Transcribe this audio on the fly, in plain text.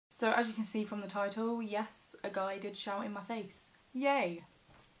So as you can see from the title, yes, a guy did shout in my face. Yay!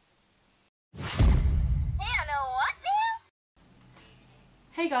 Hannah, what now?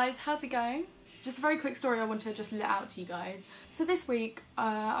 Hey guys, how's it going? Just a very quick story I want to just let out to you guys. So this week,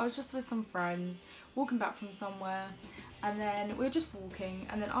 I was just with some friends, walking back from somewhere, and then we were just walking,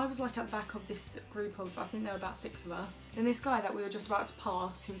 and then I was like at the back of this group of, I think there were about 6 of us. Then this guy that we were just about to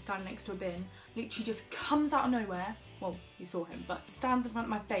pass, who was standing next to a bin, literally just comes out of nowhere. Well, you saw him, but stands in front of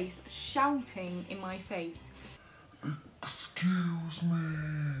my face, shouting in my face. Excuse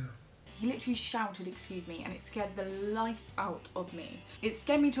me. He literally shouted, excuse me, and it scared the life out of me. It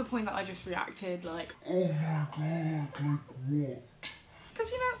scared me to a point that I just reacted like, oh my god, like what?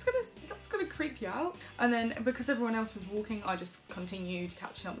 because you know, that's gonna creep you out. And then because everyone else was walking, I just continued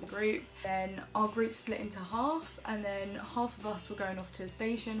catching up with the group. Then our group split into half, and then half of us were going off to the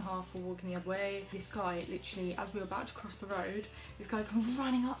station, half were walking the other way. This guy, literally, as we were about to cross the road, this guy comes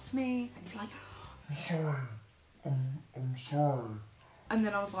running up to me, and he's like, I'm sorry. I'm sorry. and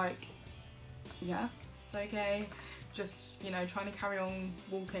then I was like, yeah, it's okay. Just, you know, trying to carry on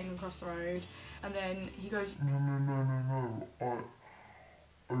walking across the road. And then he goes, No.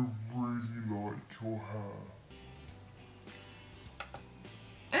 I really like your hair.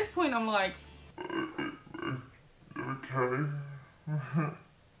 at this point I'm like, Okay.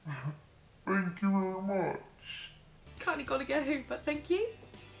 Thank you very much. kinda gotta go, but thank you.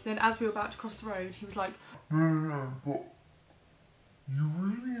 Then as we were about to cross the road, he was like, No, but you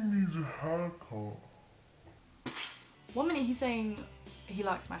really need a haircut. one minute he's saying he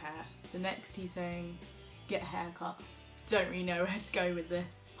likes my hair, the next he's saying get a haircut. Don't really know where to go with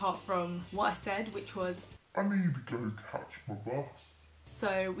this, apart from what I said, which was, I need to go catch my bus.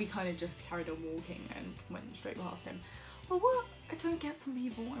 so we kind of just carried on walking and went straight past him. Well, what? I don't get some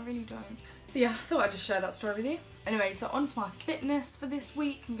people, I really don't. But yeah, I thought I'd just share that story with you. Anyway, so on to my fitness for this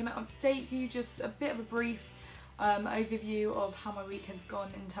week. I'm gonna update you, just a bit of a brief overview of how my week has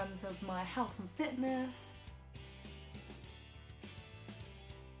gone in terms of my health and fitness.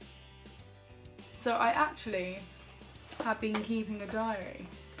 So I actually have been keeping a diary.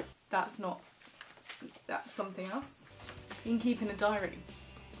 That's something else. Been keeping a diary.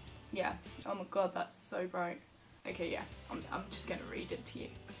 Yeah, oh my god, that's so bright. Okay, yeah, I'm just gonna read it to you.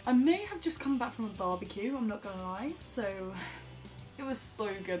 I may have just come back from a barbecue, I'm not gonna lie, so it was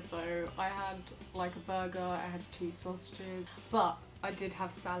so good though. I had like a burger, I had 2 sausages, but I did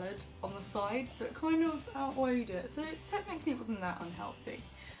have salad on the side, so it kind of outweighed it, so technically it wasn't that unhealthy.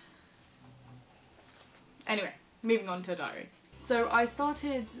 Anyway, moving on to a diary. So I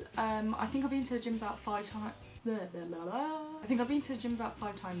started, I think I've been to the gym about 5 times. I think I've been to the gym about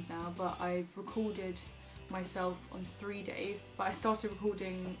 5 times now, but I've recorded myself on 3 days. But I started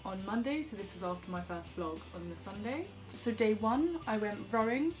recording on Monday, so this was after my first vlog on the Sunday. So day 1, I went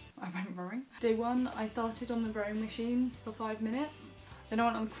rowing. Day 1, I started on the rowing machines for 5 minutes. Then I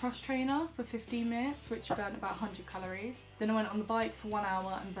went on the cross trainer for 15 minutes, which burnt about 100 calories. Then I went on the bike for 1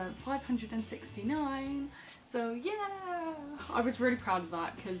 hour and burnt 569. So yeah, I was really proud of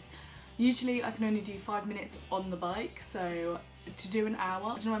that because usually I can only do 5 minutes on the bike, so to do an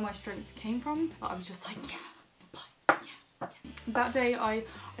hour, I don't know where my strength came from, but I was just like, yeah, bike, yeah. That day I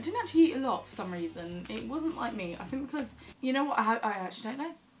didn't actually eat a lot for some reason. It wasn't like me. I think because, you know what, I actually don't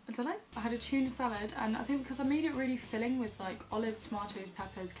know. I had a tuna salad, and I think because I made it really filling with like olives, tomatoes,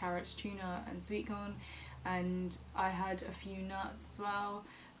 peppers, carrots, tuna and sweet corn, and I had a few nuts as well.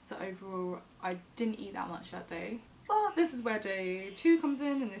 So overall I didn't eat that much that day. But this is where day 2 comes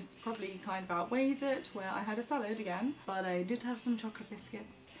in, and this probably kind of outweighs it, where I had a salad again, but I did have some chocolate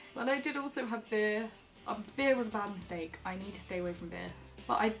biscuits. But I did also have beer. Beer was a bad mistake. I need to stay away from beer.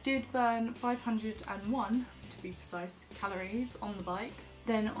 But I did burn 501, to be precise, calories on the bike.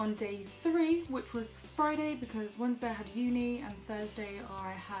 Then on day 3, which was Friday, because Wednesday I had uni and Thursday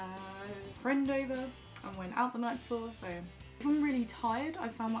I had a friend over and went out the night before, so if I'm really tired, I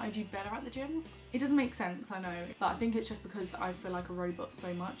found that I do better at the gym. It doesn't make sense, I know, but I think it's just because I feel like a robot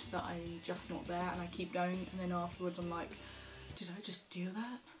so much that I'm just not there, and I keep going, and then afterwards I'm like, did I just do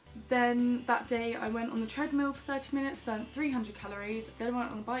that? Then that day I went on the treadmill for 30 minutes, burnt 300 calories, then I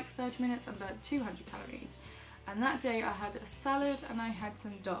went on the bike for 30 minutes and burnt 200 calories. And that day I had a salad and I had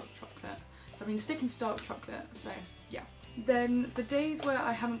some dark chocolate. So I've been sticking to dark chocolate, so yeah. Then the days where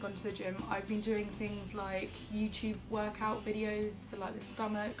I haven't gone to the gym, I've been doing things like YouTube workout videos for like the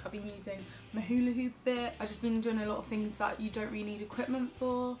stomach. I've been using my hula hoop bit. I've just been doing a lot of things that you don't really need equipment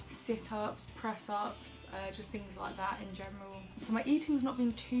for. Sit-ups, press-ups, just things like that in general. So my eating's not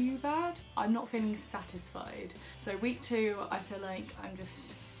been too bad. I'm not feeling satisfied. So week 2, I feel like I'm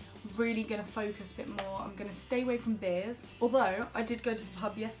just really gonna focus a bit more. I'm gonna stay away from beers. Although I did go to the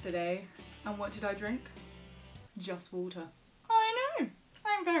pub yesterday, and what did I drink? Just water. I know.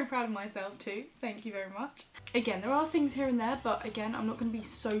 I'm very proud of myself too. Thank you very much. Again, there are things here and there, but again, I'm not going to be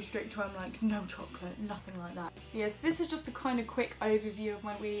so strict where I'm like, no chocolate, nothing like that. Yes, this is just a kind of quick overview of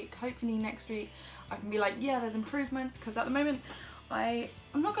my week. Hopefully next week I can be like, yeah, there's improvements, because at the moment,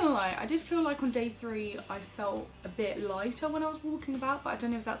 I'm not gonna lie, I did feel like on day 3 I felt a bit lighter when I was walking about, but I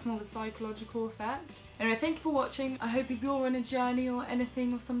don't know if that's more of a psychological effect. Anyway, thank you for watching. I hope if you're on a journey or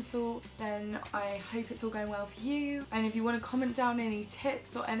anything of some sort, then I hope it's all going well for you. And if you want to comment down any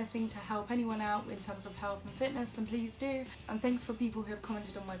tips or anything to help anyone out in terms of health and fitness, then please do. And thanks for people who have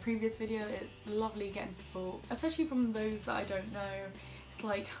commented on my previous video. It's lovely getting support, especially from those that I don't know. It's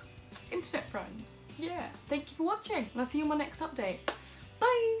like internet friends. Yeah, thank you for watching, and I'll see you in my next update.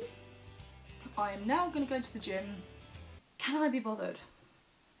 Bye! I am now going to go to the gym. Can I be bothered?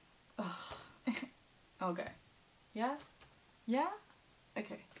 Ugh. I'll go. Yeah? Yeah?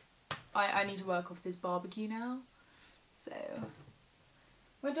 Okay. I need to work off this barbecue now. So,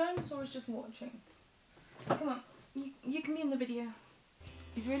 my dinosaur is just watching. Come on, you can be in the video.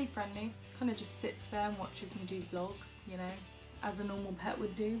 He's really friendly. Kind of just sits there and watches me do vlogs, you know, as a normal pet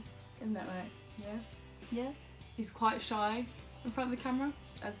would do. Isn't that right? Yeah? Yeah? He's quite shy in front of the camera.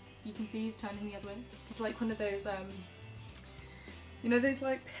 As you can see, he's turning the other way. It's like one of those, you know those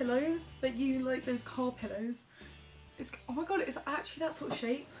like pillows that you like, those car pillows? It's, oh my god, it's actually that sort of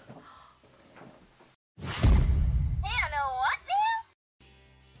shape.